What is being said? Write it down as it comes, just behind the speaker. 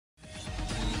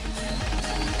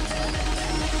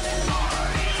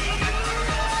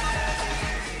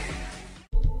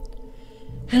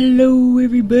Hello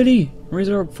everybody,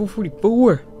 Razorark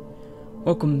 444.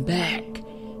 Welcome back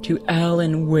to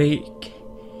Alan Wake.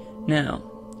 Now,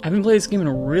 I haven't played this game in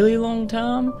a really long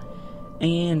time,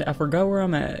 and I forgot where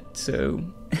I'm at, so...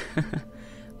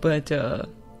 but, the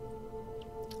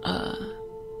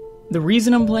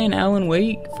reason I'm playing Alan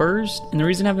Wake first, and the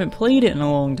reason I haven't played it in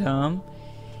a long time,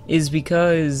 is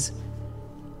because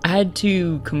I had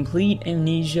to complete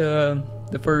Amnesia,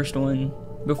 the first one,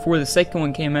 before the second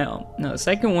one came out. Now, the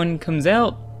second one comes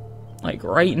out, like,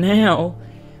 right now,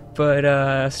 but,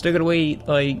 I still gotta wait,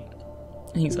 like,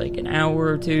 I think it's like an hour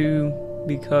or two,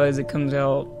 because it comes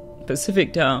out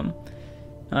Pacific time,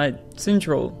 not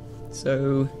Central,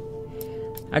 so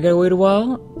I gotta wait a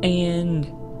while, and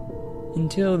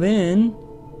until then,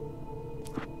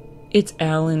 it's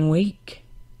Alan Wake.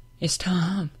 It's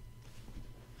time.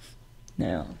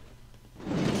 Now.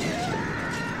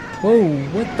 Whoa,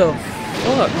 what the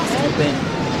fuck happened?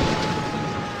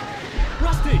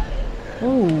 Rusty!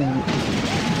 Whoa.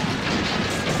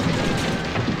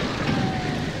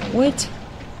 What?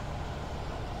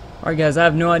 Alright guys, I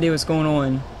have no idea what's going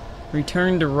on.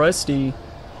 Return to Rusty.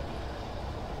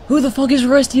 Who the fuck is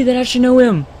Rusty that I should know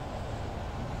him?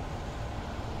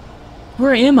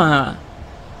 Where am I?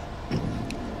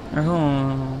 Alright, hold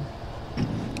on.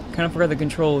 Kinda forgot the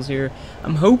controls here.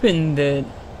 I'm hoping that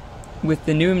with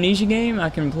the new Amnesia game, I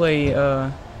can play,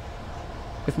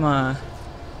 with my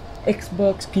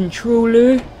Xbox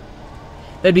controller.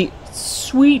 That'd be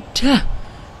sweet.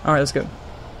 Alright, let's go.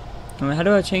 How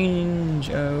do I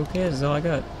change? Okay, this is all I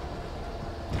got.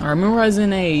 I remember I was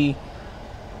in a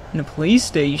police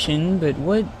station, but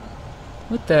what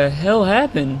the hell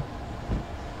happened?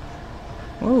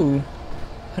 Whoa.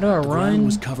 How do I The run? ground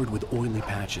was covered with oily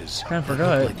patches. Kinda that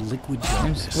forgot. looked like liquid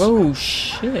jaundice. Whoa,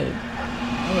 shit.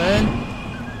 Alright.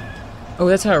 Oh,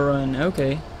 that's how I run.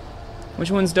 Okay. Which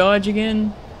one's dodge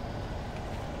again?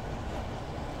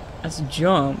 That's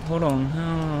jump. Hold on.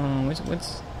 Oh,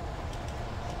 what's...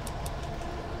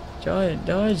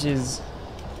 Dodge is...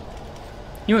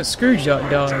 You know what? Screw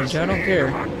dodge. I don't care.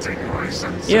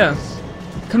 Yeah.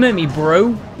 Come at me,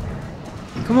 bro.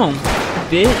 Come on,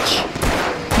 bitch.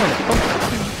 Come on. Oh.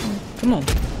 Come on.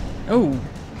 Oh.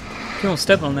 You don't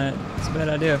step on that. It's a bad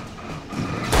idea.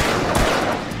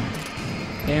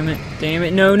 Damn it. Damn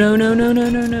it. No, no, no, no, no,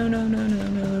 no, no, no, no, no,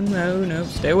 no, no, no.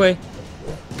 Stay away.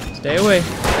 Stay away.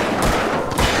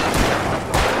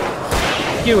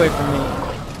 Get away from me.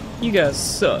 You guys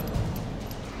suck.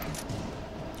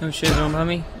 Oh shit, don't behind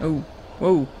me. Oh.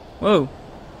 Whoa. Whoa.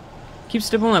 Keep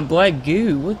stepping on that black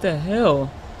goo. What the hell?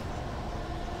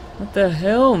 What the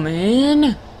hell,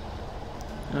 man?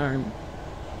 Alright.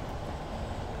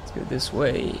 Let's go this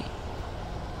way.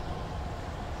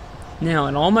 Now,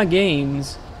 in all my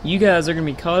games, you guys are going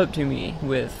to be caught up to me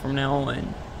with from now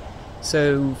on.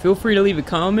 So, feel free to leave a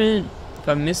comment. If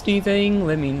I missed anything,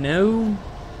 let me know.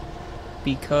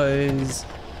 Because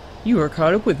you are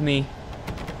caught up with me.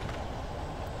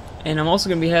 And I'm also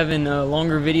going to be having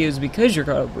longer videos because you're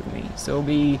caught up with me. So, it'll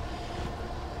be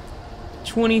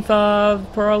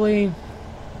 25, probably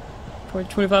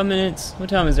 25 minutes. What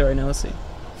time is it right now? Let's see.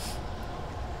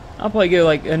 I'll probably go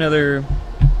like another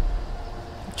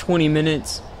 20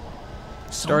 minutes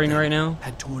starting right now.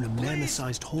 Had torn a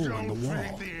mammoth-sized hole in the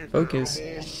wall.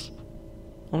 Focus.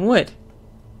 On what?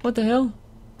 What the hell?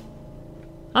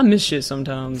 I miss shit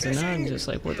sometimes, and I'm just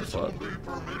like, what the fuck?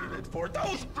 For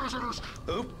those visitors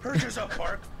who purchase a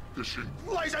park fishing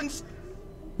license.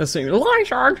 Let's see.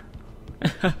 License!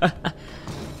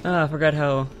 I forgot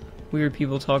how weird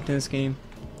people talked in this game.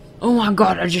 Oh my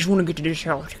god, I just want to get to this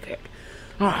health kit.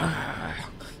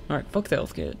 Alright, fuck the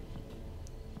health kit.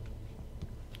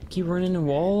 Keep running into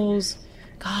walls.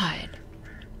 God.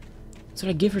 That's what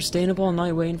I get for staying up all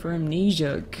night waiting for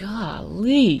Amnesia.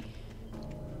 Golly.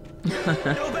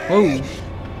 Whoa.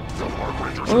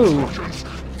 Whoa.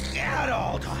 At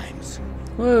all times.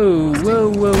 Whoa, whoa,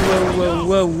 whoa, whoa, whoa,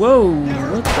 whoa, whoa.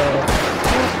 What the?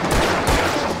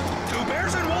 Two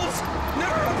bears and wolves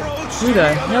never approach. Who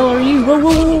the hell are you? Whoa,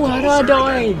 whoa, whoa, how do I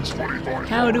dodge?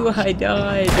 How do I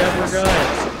dodge? I forgot.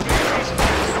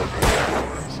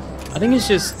 I think it's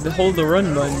just the hold the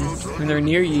run button when they're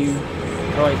near you.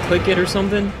 Or like click it or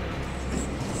something.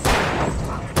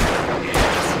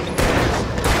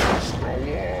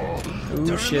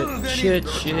 Oh shit, shit,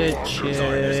 shit, shit.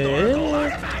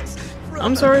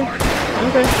 I'm sorry.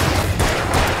 Okay.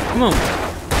 Come on.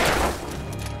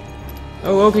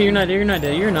 Oh, okay, you're not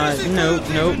dead, you're not. Nope,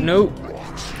 nope, nope.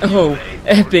 Oh,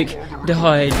 epic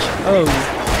dodge. Oh.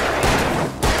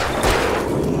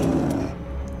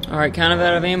 Alright, kind of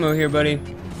out of ammo here, buddy.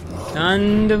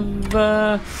 Kind of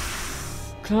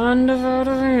kind of out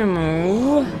of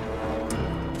ammo.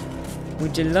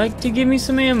 Would you like to give me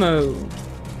some ammo?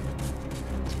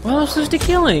 Well, I'm supposed to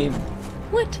kill him.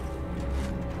 What?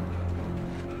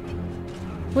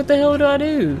 What the hell do I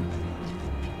do?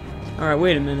 Alright,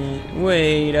 wait a minute.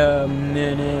 Wait a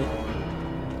minute.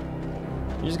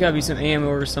 There's gotta be some ammo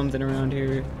or something around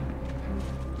here.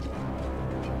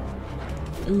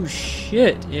 Oh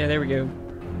shit. Yeah, there we go.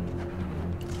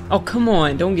 Oh, come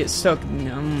on. Don't get stuck.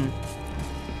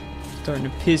 Starting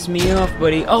to piss me off,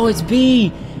 buddy. Oh, it's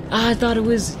B! I thought it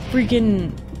was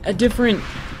freaking a different...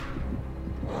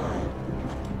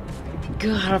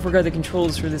 God, I forgot the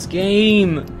controls for this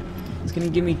game. It's gonna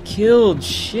get me killed.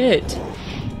 Shit.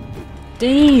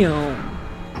 Damn.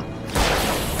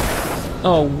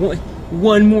 Oh,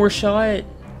 one more shot?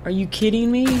 Are you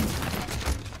kidding me?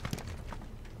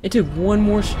 It took one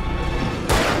more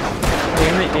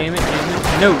Damn it, damn it, damn it.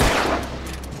 No.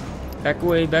 Back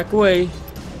away, back away.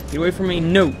 Get away from me.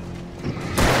 No.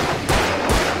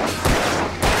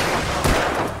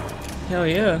 Hell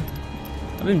yeah.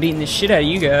 I've been beating the shit out of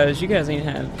you guys. You guys ain't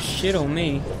have shit on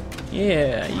me.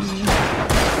 Yeah, you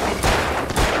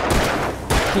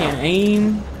can't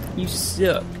aim. You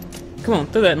suck. Come on,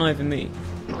 throw that knife at me.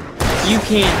 You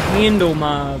can't handle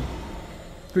my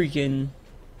freaking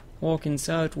walking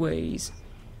sideways.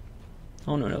 I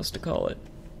don't know what else to call it.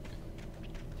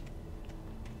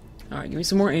 Alright, give me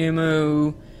some more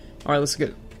ammo. Alright, let's go.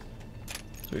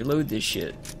 Let's reload this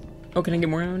shit. Oh, can I get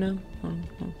more ammo now? Oh.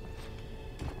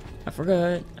 I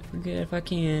forgot. I forget if I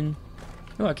can.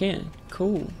 Oh, I can.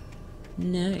 Cool.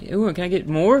 Nice. Ooh, can I get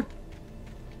more?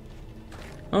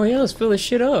 Oh yeah, let's fill this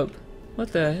shit up.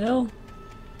 What the hell?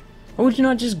 Why would you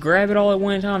not just grab it all at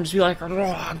one time? Just be like,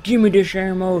 oh, give me this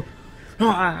ammo. Oh,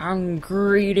 I'm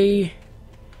greedy.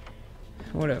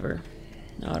 Whatever.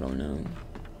 I don't know.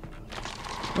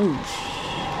 Oh,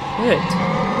 shit.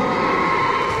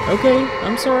 Okay,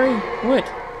 I'm sorry. What?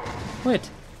 What?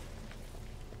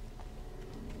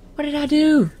 What did I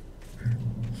do?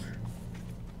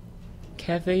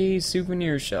 Cafe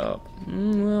souvenir shop.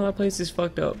 Well, that place is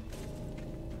fucked up.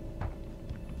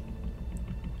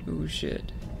 Oh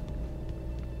shit.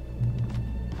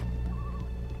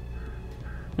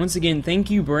 Once again, thank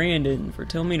you, Brandon, for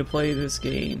telling me to play this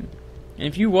game. And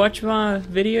if you watch my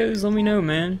videos, let me know,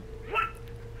 man. What?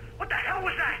 What the hell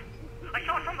was that? I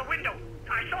saw it from the window.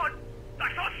 I saw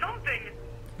something.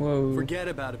 Whoa. Forget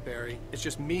about it, Barry. It's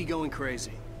just me going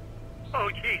crazy. Oh,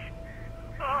 jeez.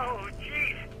 Oh,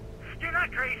 jeez. You're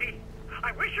not crazy.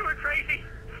 I wish you were crazy,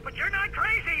 but you're not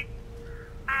crazy.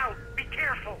 Ow, be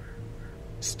careful.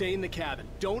 Stay in the cabin.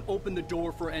 Don't open the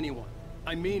door for anyone.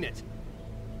 I mean it.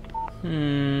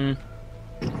 Do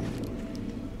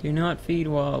not feed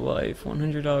wildlife.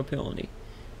 $100 penalty.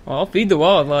 Well, I'll feed the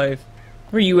wildlife.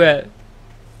 Where you at?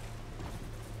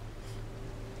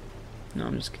 No,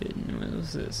 I'm just kidding.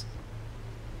 What's this?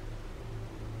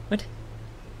 What?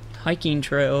 Hiking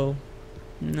trail.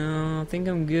 No, I think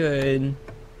I'm good.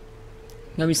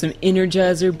 Got me some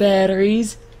Energizer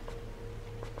batteries.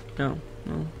 No,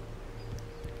 no.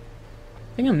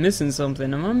 I think I'm missing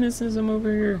something. Am I missing some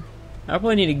over here? I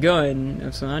probably need a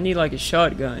gun. So I need like a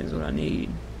shotgun is what I need.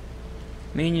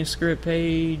 Manuscript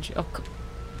page. Oh,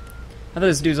 I thought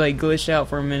this dude's like glitched out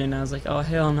for a minute and I was like, oh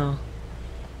hell no.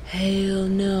 Hell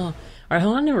no. Alright,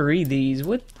 hold on, I never read these.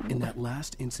 What? In that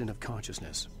last instant of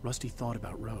consciousness, Rusty thought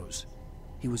about Rose.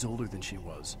 He was older than she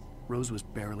was. Rose was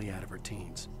barely out of her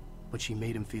teens. But she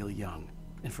made him feel young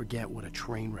and forget what a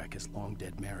train wreck his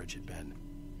long-dead marriage had been.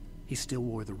 He still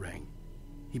wore the ring.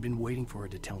 He'd been waiting for her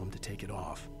to tell him to take it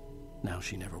off. Now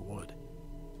she never would.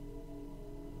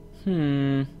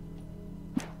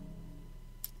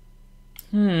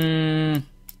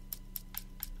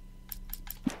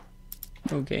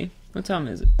 Okay, what time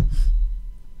is it?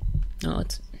 Oh,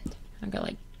 I got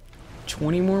like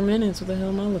 20 more minutes. What the hell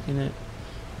am I looking at?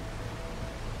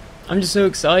 I'm just so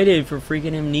excited for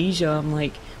freaking Amnesia. I'm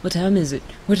like, what time is it?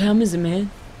 What time is it, man?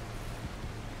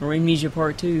 Or Amnesia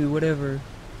Part 2, whatever.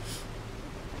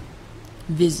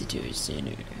 Visitor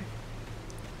Center.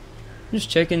 Just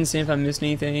checking, seeing if I missed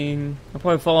anything. I'll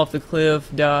probably fall off the cliff,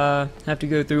 die, have to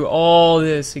go through all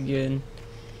this again.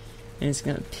 And it's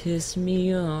gonna piss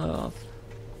me off.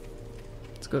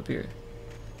 Let's go up here.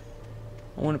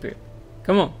 I want up here.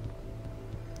 Come on.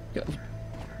 Go.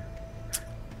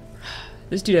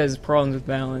 This dude has problems with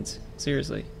balance.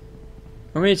 Seriously.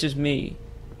 Or maybe it's just me.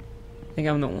 I think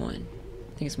I'm the one.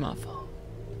 I think it's my fault.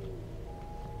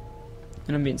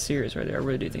 And I'm being serious right there. I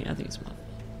really do think it's my fault.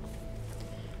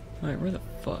 Alright, where the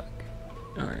fuck?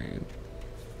 Alright.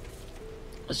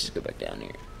 Let's just go back down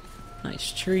here.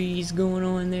 Nice trees going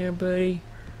on there, buddy.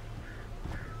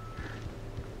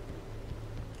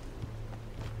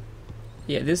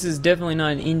 Yeah, this is definitely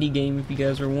not an indie game if you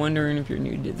guys are wondering, if you're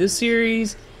new to this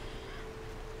series.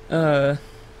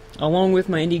 Along with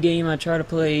my indie game, I try to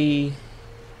play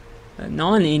a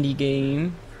non-indie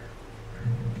game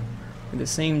at the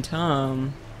same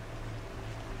time.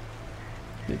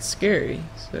 It's scary,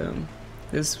 so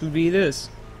this would be this.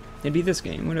 It'd be this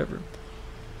game, whatever.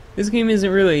 This game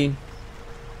isn't really...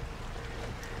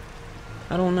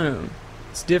 I don't know.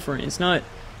 It's different. It's not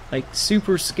like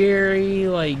super scary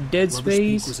like Dead Lover's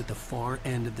Peak Space, was at the far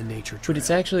end of the nature trail. but it's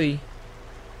actually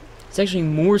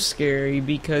more scary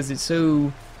because it's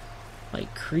so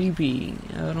like creepy.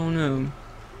 I don't know.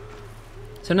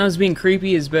 Sometimes being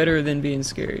creepy is better than being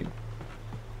scary.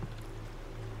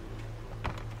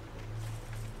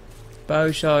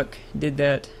 BioShock did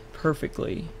that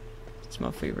perfectly. It's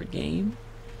my favorite game.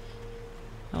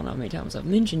 I don't know how many times I've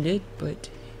mentioned it, but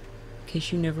in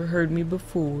case you never heard me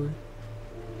before,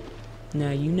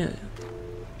 now you know.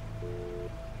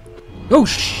 Oh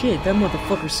shit, that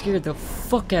motherfucker scared the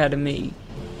fuck out of me.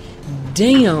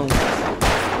 Damn.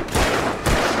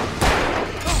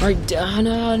 Alright,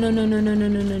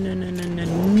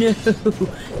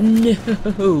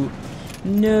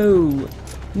 no.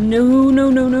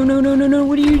 No,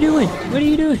 what are you doing? What are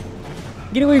you doing?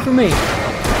 Get away from me.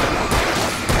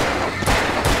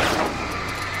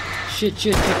 Shit.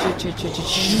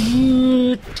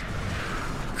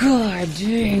 God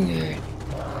dang it.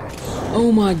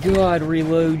 Oh my god,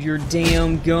 reload your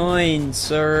damn gun,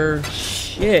 sir.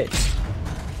 Shit.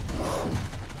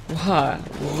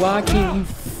 Why can't you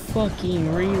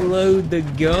fucking reload the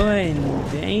gun?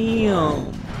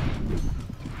 Damn.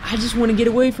 I just want to get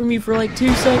away from you for like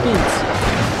 2 seconds.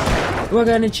 Oh, I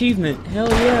got an achievement. Hell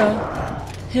yeah.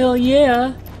 Hell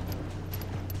yeah.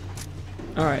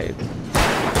 Alright.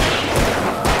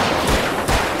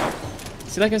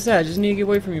 See, like I said, I just need to get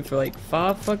away from you for like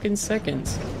 5 fucking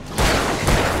seconds.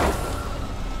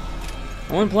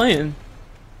 I wasn't playing.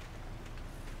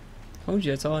 Told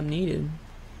you that's all I needed.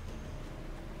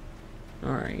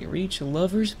 Alright, reach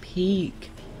Lover's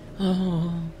Peak.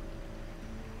 Oh.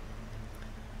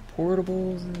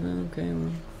 Portables. Okay,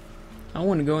 well. I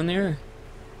want to go in there.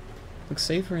 Looks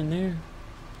safer in there.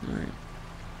 Alright.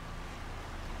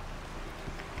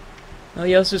 Oh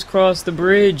yeah, let's just cross the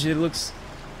bridge. It looks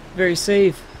very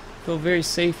safe. I feel very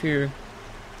safe here.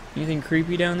 Anything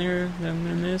creepy down there that I'm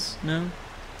gonna miss? No?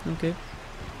 Okay.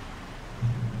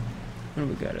 What do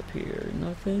we got up here?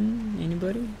 Nothing?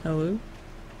 Anybody? Hello?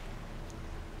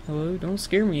 Hello? Don't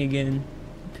scare me again.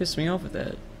 You pissed me off with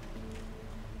that.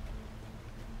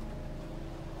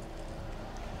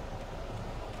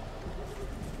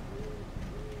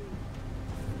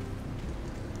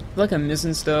 I feel like I'm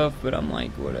missing stuff, but I'm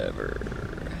like, whatever.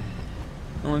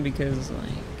 Only because, like...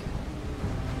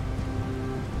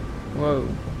 Whoa.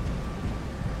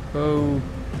 Whoa.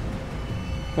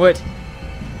 What?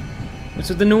 What's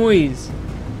with the noise?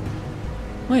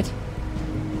 What?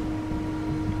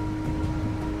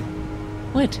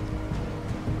 What?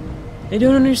 I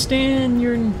don't understand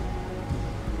your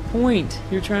point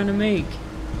you're trying to make.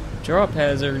 Drop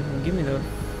hazard. Get me the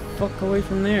fuck away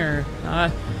from there.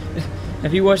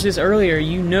 If you watched this earlier,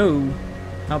 you know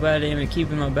how bad I am at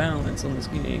keeping my balance on this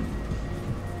game.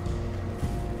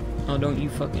 Oh, don't you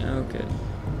fucking... Okay.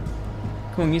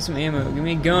 Come on, get some ammo. Give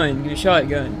me a gun. Give me a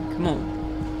shotgun. Come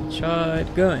on.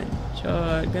 Shotgun.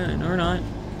 Shotgun. Or not.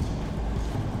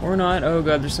 Or not. Oh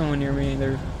god, there's someone near me.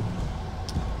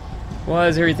 Why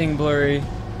is everything blurry?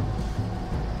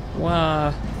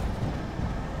 Why?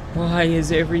 Why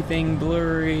is everything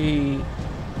blurry?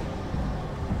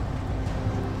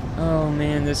 Oh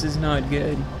man, this is not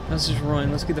good. Let's just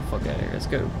run. Let's get the fuck out of here. Let's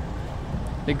go.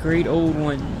 The great old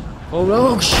one.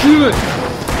 Oh shit!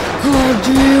 God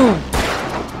damn!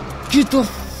 Get the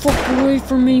fuck away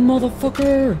from me,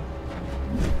 motherfucker!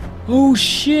 Oh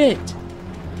shit!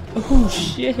 Oh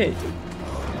shit!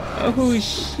 Oh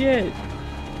shit!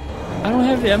 I don't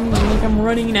have it. I'm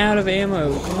running out of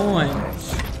ammo. Come on.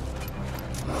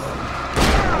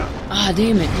 Ah,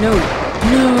 damn it! No!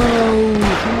 No!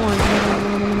 Come on!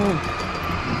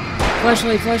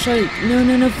 Flashlight!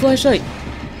 No, flashlight!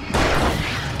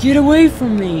 Get away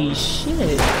from me!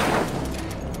 Shit!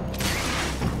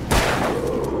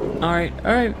 Alright,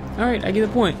 I get the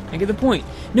point.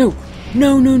 No!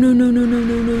 No!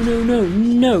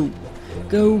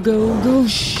 Go,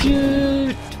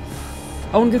 shit!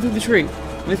 I wanna go through the tree.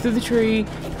 Go through the tree,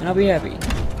 and I'll be happy.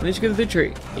 Let's go through the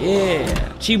tree.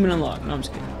 Yeah! Achievement unlocked. No, I'm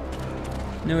just kidding.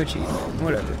 No achievement.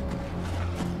 Whatever.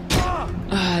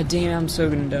 Ah, damn, I'm so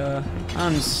gonna die.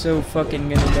 I'm so fucking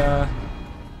gonna die.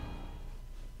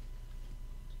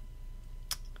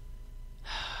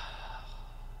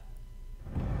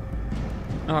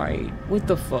 Alright, what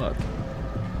the fuck?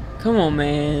 Come on,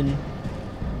 man.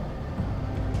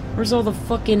 Where's all the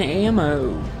fucking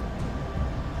ammo?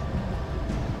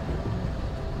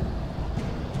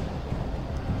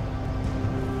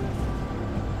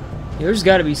 There's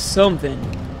gotta be something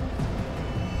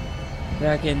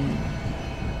that I can...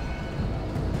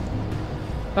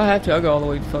 If I have to, I'll go all the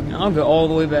way fucking... I'll go all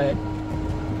the way back.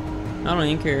 I don't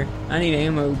even care. I need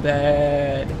ammo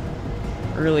bad.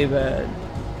 Really bad.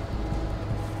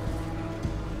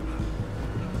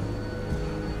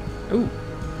 Ooh,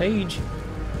 page.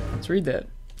 Let's read that.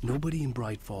 Nobody in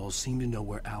Bright Falls seemed to know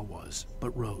where Al was,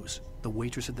 but Rose, the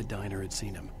waitress at the diner, had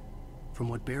seen him. From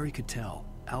what Barry could tell,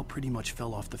 Al pretty much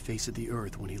fell off the face of the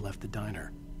earth when he left the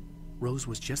diner. Rose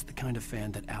was just the kind of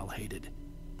fan that Al hated,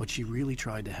 but she really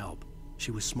tried to help.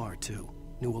 She was smart, too.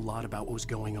 Knew a lot about what was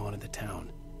going on in the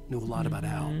town. Knew a lot about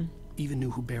Al. Even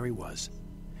knew who Barry was.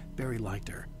 Barry liked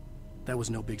her. That was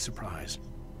no big surprise.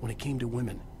 When it came to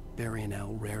women, Barry and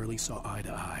Al rarely saw eye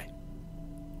to eye.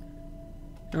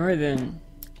 Alright then.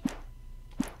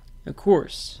 Of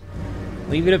course.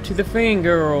 Leave it up to the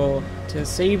fangirl to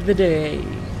save the day.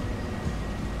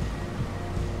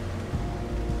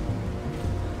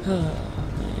 Oh,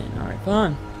 man. Alright,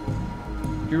 fine.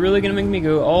 You're really gonna make me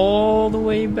go all the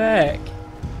way back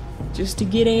just to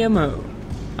get ammo.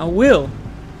 I will.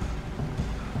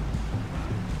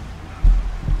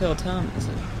 What the hell time is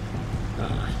it?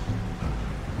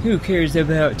 Who cares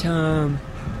about time?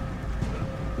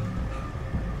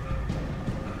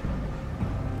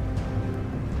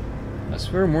 I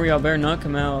swear more y'all better not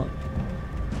come out.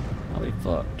 I'll be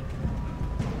fucked.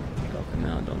 Y'all come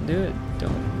out. Don't do it.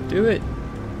 Don't do it.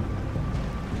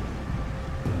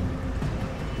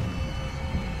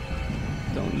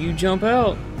 Don't you jump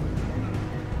out.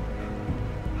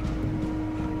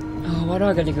 Oh, why do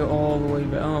I gotta go all the way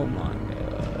back? Oh my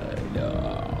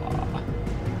god.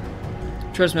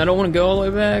 Trust me, I don't want to go all the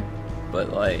way back,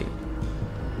 but like,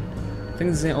 I think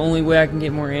it's the only way I can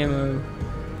get more ammo,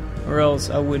 or else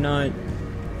I would not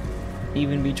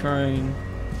even be trying.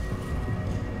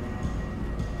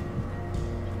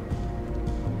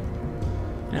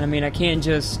 And I mean, I can't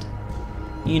just,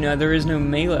 you know, there is no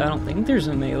melee. I don't think there's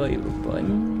a melee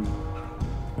button.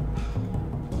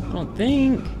 I don't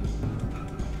think.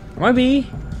 There might be.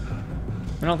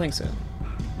 I don't think so.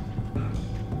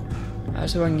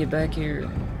 Just so I can get back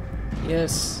here.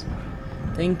 Yes.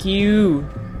 Thank you.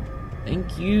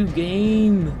 Thank you,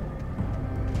 game.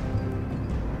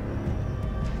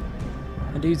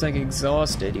 The dude's like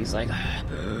exhausted. He's like,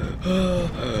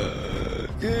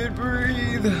 can't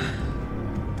breathe.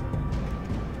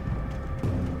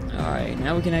 Alright,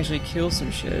 now we can actually kill some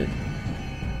shit.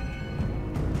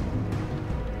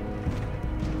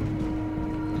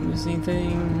 Miss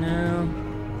anything? No.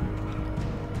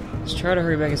 Let's try to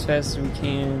hurry back as fast as we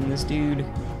can. This dude,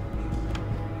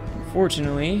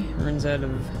 unfortunately, runs out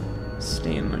of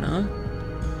stamina.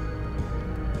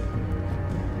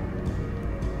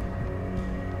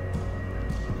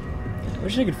 I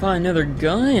wish I could find another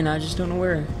gun. I just don't know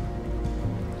where.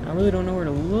 I really don't know where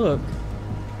to look.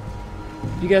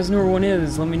 If you guys know where one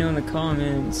is, let me know in the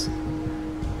comments.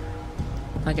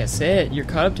 Like I said, you're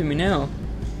caught up to me now.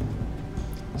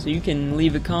 So you can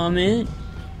leave a comment,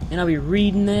 and I'll be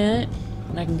reading that,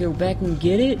 and I can go back and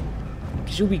get it,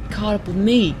 because you'll be caught up with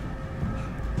me.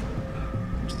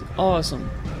 Which is awesome.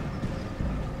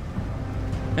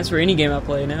 That's for any game I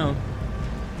play now.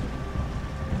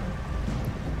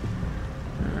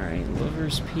 Alright,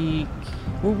 Lover's Peak.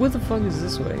 Well, what the fuck is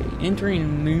this way?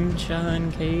 Entering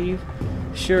Moonshine Cave?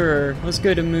 Sure, let's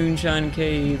go to Moonshine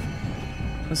Cave.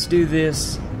 Let's do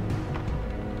this.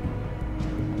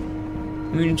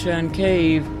 Moonshine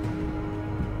Cave.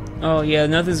 Oh yeah,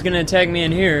 nothing's gonna attack me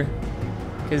in here,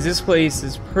 because this place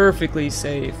is perfectly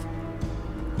safe.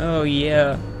 Oh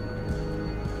yeah.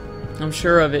 I'm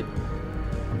sure of it.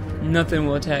 Nothing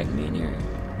will attack me in here.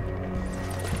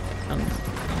 I'm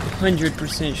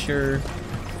 100% sure.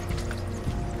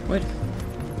 What?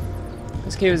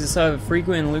 This cave is the site of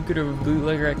frequent and lucrative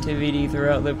bootlegger activity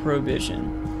throughout the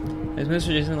Prohibition. It was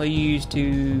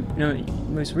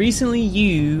most recently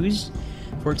used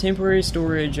for temporary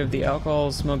storage of the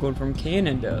alcohol smuggled from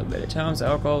Canada, but at times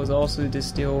alcohol was also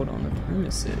distilled on the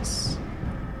premises.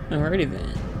 Alrighty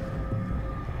then.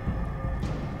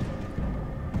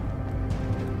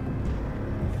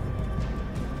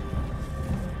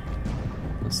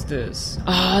 What's this?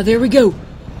 Ah, there we go!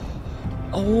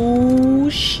 Oh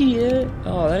shit!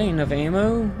 Oh, that ain't enough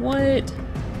ammo. What?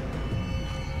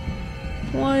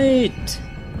 What?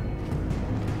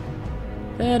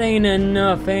 That ain't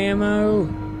enough ammo.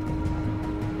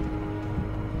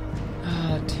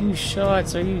 Ah, 2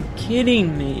 shots. Are you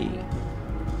kidding me?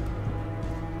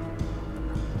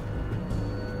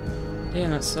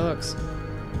 Damn, that sucks.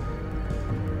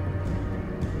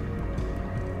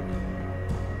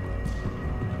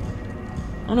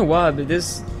 I don't know why, but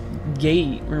this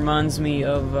gate reminds me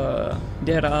of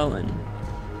Dead Island.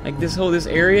 Like this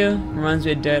area reminds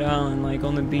me of Dead Island, like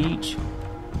on the beach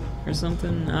or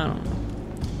something. I don't know.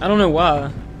 I don't know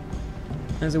why.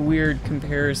 There's a weird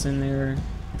comparison there.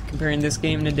 Comparing this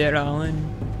game to Dead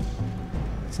Island.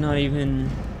 It's not even,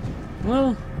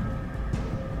 well,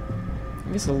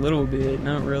 I guess a little bit,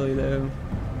 not really though.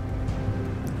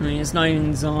 I mean, it's not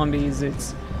even zombies,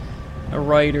 it's a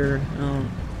writer.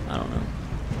 I don't know.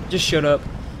 Just shut up.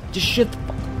 Just shut the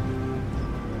fuck up.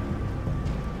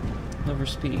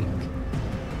 Lovers Peak.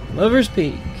 Lovers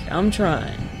Peak. I'm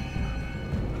trying.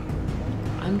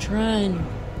 I'm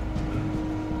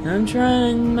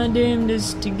trying my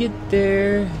damnedest to get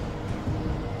there.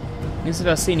 I guess if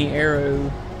I see any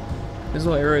arrow, those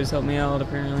little arrows help me out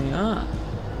apparently. Ah.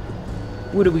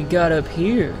 What do we got up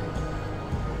here?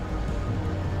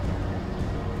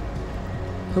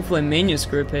 Hopefully a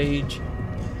manuscript page.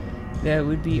 That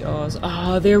would be awesome.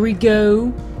 Ah, there we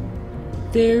go.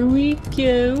 There we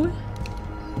go.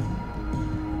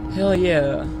 Hell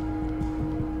yeah.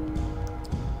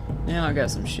 Now I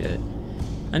got some shit.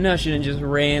 I know I shouldn't just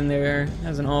ran there.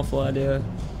 That's an awful idea.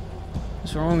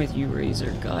 What's wrong with you,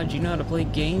 Razor? God, you know how to play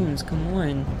games. Come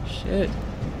on. Shit.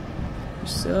 You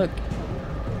suck.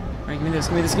 Alright, give me this,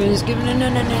 give me this, give me this, give me no, no,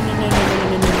 no, no, no, no, no,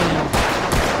 no, no, no.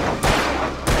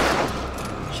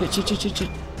 Shit, shit, shit, shit, shit.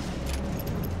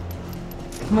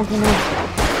 Come on, come on.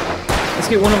 Let's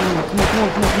get one of them. Come on, come on,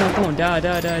 come on, come on, come on. Die,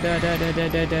 die, die, die, die, die,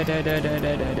 die, die, die, die, die, die,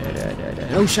 die, die, die, die.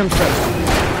 Oh, shit, I'm stuck.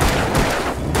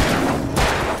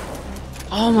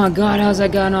 Oh my god, how's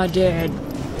that guy not dead?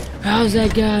 How's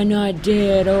that guy not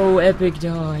dead? Oh, epic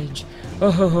dodge.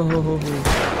 Oh.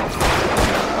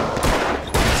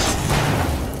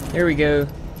 There we go.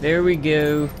 There we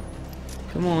go.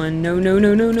 Come on. No, no,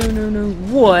 no, no, no, no, no.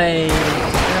 What?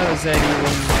 How is that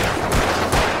even?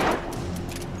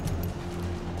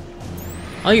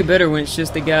 I'll get better when it's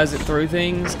just the guys that throw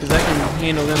things, because I can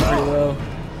handle them pretty well.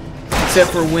 Except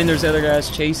for when there's other guys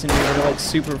chasing me that are like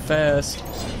super fast.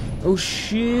 Oh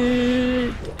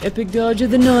shit! Epic dodge of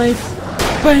the knife!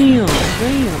 Bam!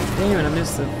 Bam! Damn it, I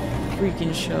missed the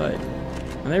freaking shot.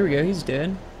 Oh, there we go, he's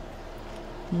dead.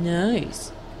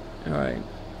 Nice. Alright.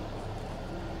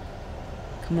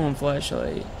 Come on,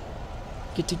 flashlight.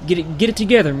 Get it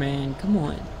together, man. Come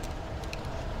on.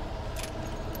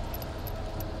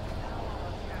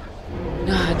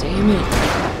 Ah, damn it.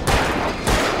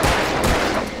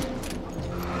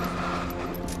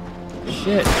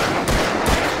 Shit.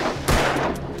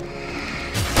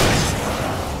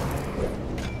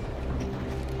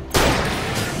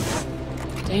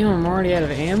 Damn, I'm already out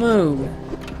of ammo.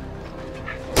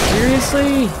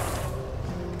 Seriously?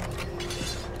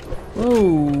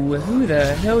 Whoa, who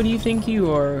the hell do you think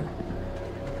you are?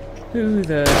 Who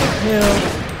the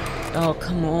hell? Oh,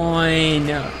 come on.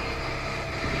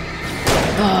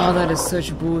 Oh, that is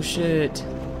such bullshit.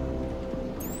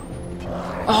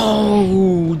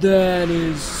 Oh, that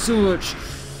is such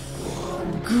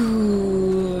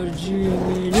good.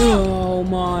 Oh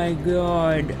my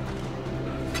god.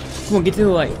 Come on, get to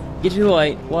the light. Get to the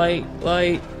light.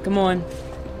 Light. Come on.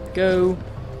 Go.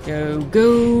 Go.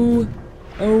 Go.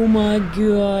 Oh my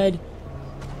god.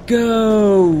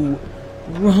 Go.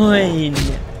 Run.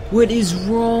 What is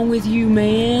wrong with you,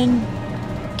 man?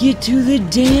 Get to the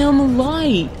damn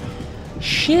light.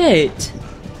 Shit.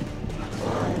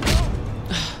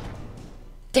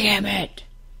 Damn it.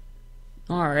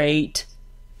 Alright.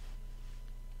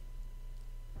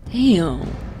 Damn.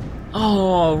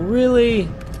 Oh, really?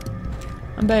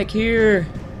 I'm back here.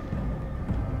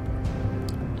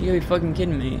 You gotta be fucking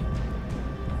kidding me.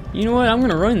 You know what? I'm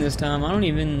gonna run this time. I don't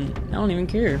even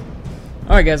care.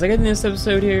 Alright guys, I got the next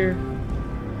episode here.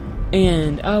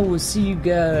 And I will see you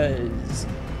guys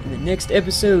in the next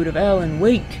episode of Alan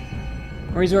Wake.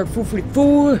 Razor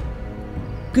 444.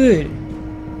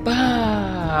 Good.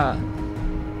 Bye.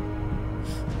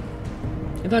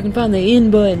 If I can find the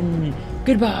end button.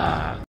 Goodbye.